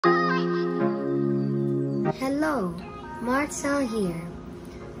Hello, Marcel here.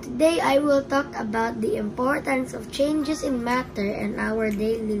 Today I will talk about the importance of changes in matter in our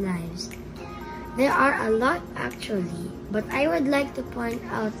daily lives. There are a lot actually, but I would like to point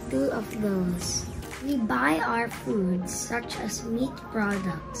out two of those. We buy our foods such as meat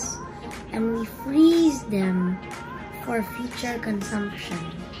products and we freeze them for future consumption.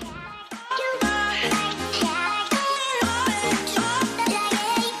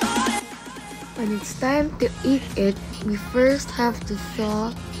 When it's time to eat it, we first have to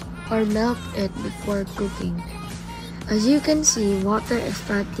thaw or melt it before cooking. As you can see, water is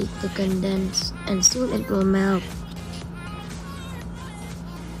starting to condense and soon it will melt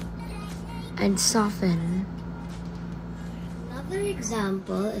and soften. Another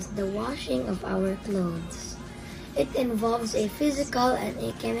example is the washing of our clothes. It involves a physical and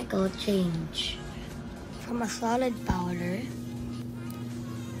a chemical change. From a solid powder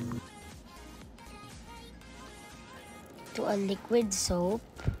to a liquid soap,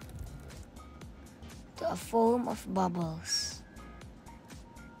 to a foam of bubbles.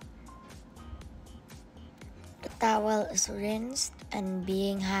 The towel is rinsed and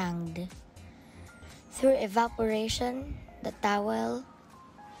being hanged. Through evaporation, the towel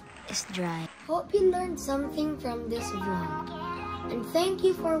is dry. Hope you learned something from this vlog, and thank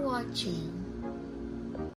you for watching.